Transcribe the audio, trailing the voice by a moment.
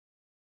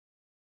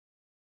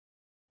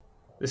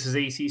This is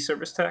AC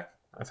Service Tech.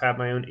 I've had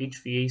my own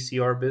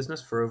HVACR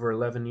business for over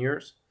 11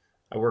 years.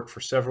 I worked for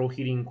several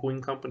heating and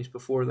cooling companies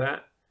before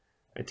that.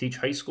 I teach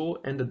high school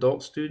and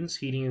adult students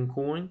heating and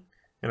cooling,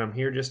 and I'm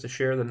here just to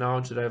share the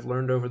knowledge that I've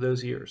learned over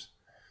those years.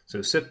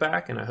 So sit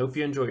back and I hope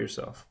you enjoy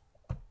yourself.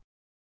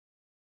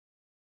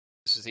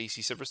 This is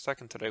AC Service Tech,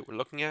 and today what we're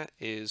looking at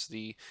is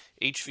the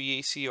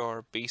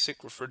HVACR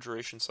Basic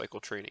Refrigeration Cycle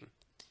Training.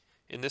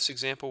 In this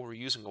example, we're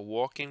using a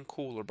walk-in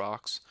cooler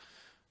box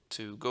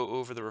to go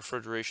over the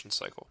refrigeration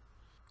cycle.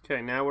 Okay,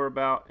 now we're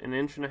about 1.5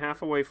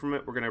 inches away from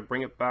it. We're going to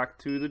bring it back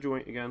to the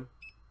joint again.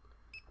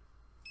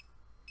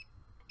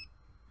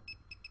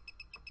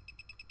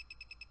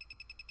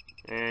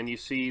 And you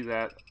see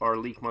that our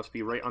leak must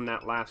be right on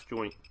that last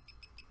joint.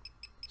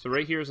 So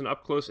right here is an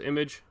up-close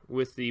image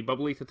with the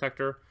bubble leak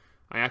detector.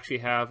 I actually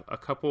have a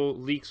couple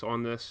leaks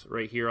on this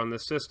right here on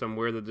this system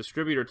where the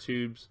distributor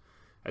tubes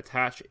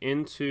attach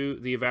into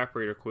the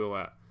evaporator coil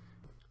at.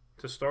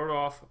 To start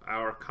off,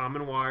 our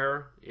common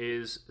wire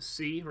is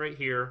C right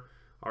here,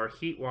 our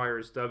heat wire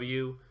is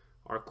W,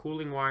 our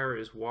cooling wire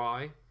is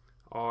Y,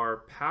 our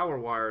power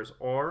wire is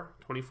R,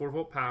 24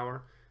 volt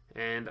power,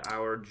 and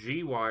our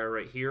G wire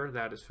right here,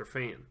 that is for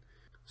fan.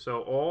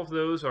 So all of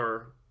those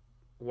are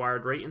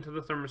wired right into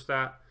the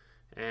thermostat,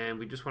 and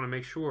we just want to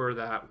make sure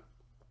that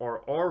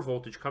our R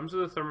voltage comes to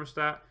the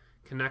thermostat,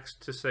 connects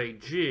to say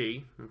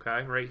G,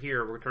 okay, right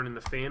here, we're turning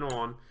the fan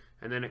on,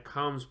 and then it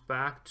comes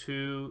back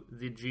to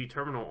the G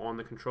terminal on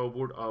the control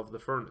board of the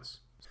furnace.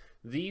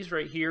 These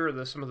right here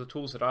are some of the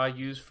tools that I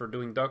use for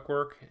doing duct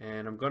work,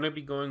 and I'm going to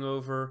be going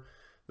over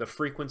the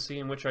frequency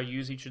in which I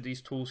use each of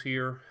these tools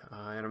here,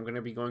 and I'm going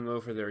to be going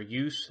over their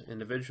use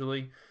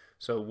individually,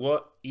 so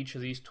what each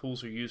of these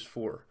tools are used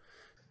for.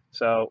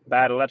 So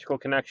bad electrical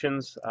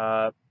connections,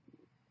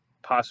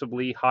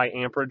 possibly high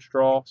amperage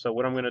draw. So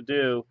what I'm going to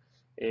do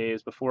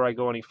is, before I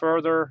go any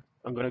further,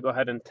 I'm going to go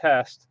ahead and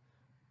test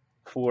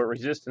for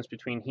resistance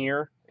between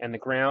here and the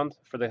ground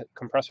for the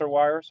compressor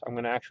wires. I'm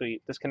going to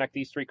actually disconnect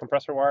these 3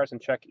 compressor wires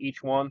and check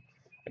each one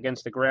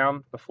against the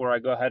ground before I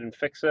go ahead and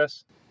fix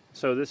this.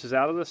 So this is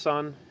out of the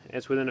sun.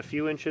 It's within a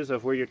few inches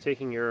of where you're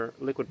taking your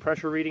liquid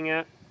pressure reading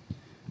at.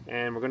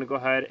 And we're going to go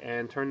ahead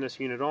and turn this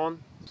unit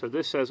on. So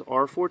this says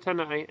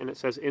R410A, and it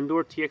says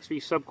indoor TXV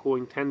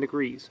subcooling 10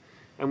 degrees.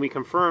 And we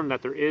confirm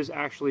that there is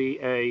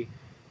actually a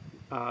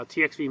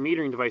TXV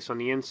metering device on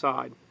the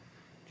inside.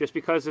 Just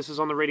because this is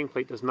on the rating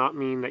plate does not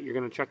mean that you're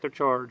going to check their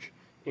charge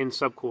in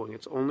subcooling.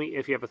 It's only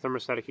if you have a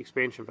thermostatic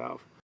expansion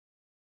valve.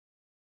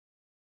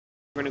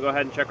 We're going to go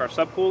ahead and check our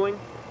subcooling,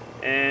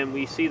 and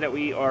we see that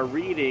we are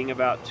reading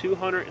about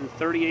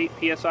 238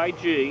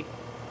 psi-G,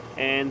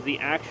 and the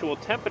actual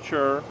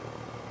temperature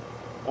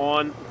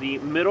on the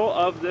middle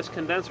of this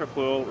condenser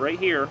coil right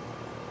here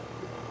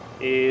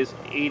is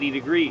 80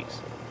 degrees.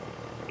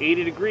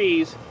 80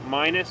 degrees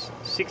minus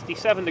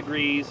 67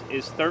 degrees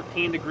is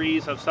 13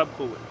 degrees of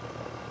subcooling.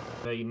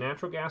 A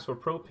natural gas or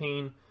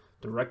propane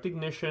direct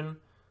ignition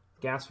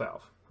gas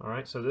valve.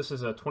 Alright, so this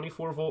is a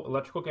 24 volt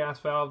electrical gas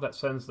valve that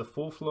sends the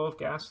full flow of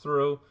gas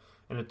through,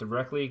 and it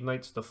directly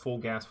ignites the full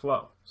gas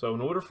flow. So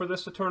in order for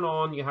this to turn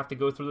on, you have to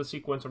go through the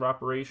sequence of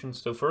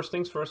operations. So first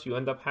things first, you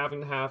end up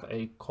having to have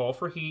a call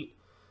for heat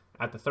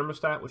at the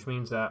thermostat, which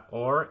means that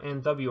R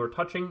and W are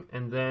touching,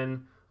 and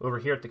then over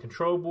here at the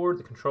control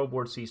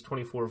board sees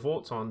 24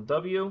 volts on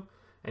W,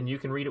 and you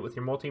can read it with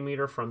your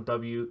multimeter from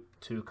W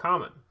to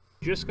common.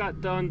 Just got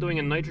done doing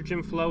a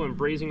nitrogen flow and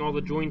brazing all the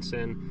joints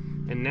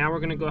in, and now we're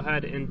going to go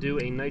ahead and do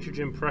a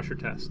nitrogen pressure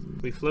test.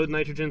 We flowed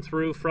nitrogen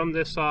through from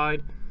this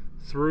side,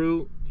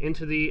 through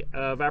into the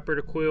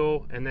evaporator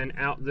coil, and then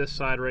out this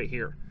side right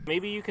here.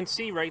 Maybe you can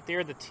see right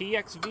there the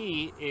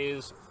TXV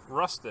is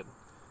rusted.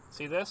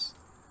 See this?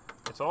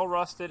 It's all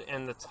rusted,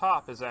 and the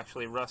top is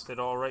actually rusted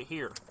all right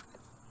here.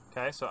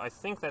 Okay, so I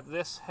think that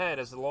this head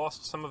has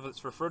lost some of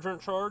its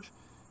refrigerant charge.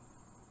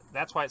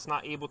 That's why it's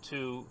not able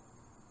to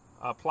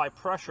apply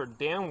pressure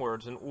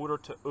downwards in order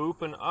to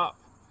open up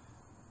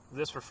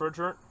this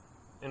refrigerant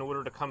in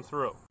order to come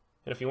through.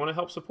 And if you want to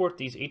help support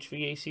these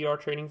HVACR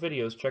training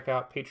videos, check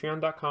out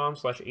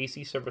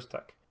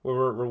patreon.com/acservicetech, where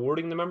we're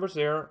rewarding the members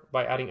there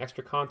by adding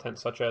extra content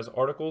such as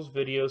articles,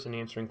 videos, and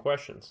answering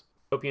questions.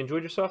 Hope you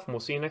enjoyed yourself, and we'll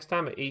see you next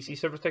time at AC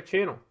Service Tech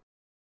channel.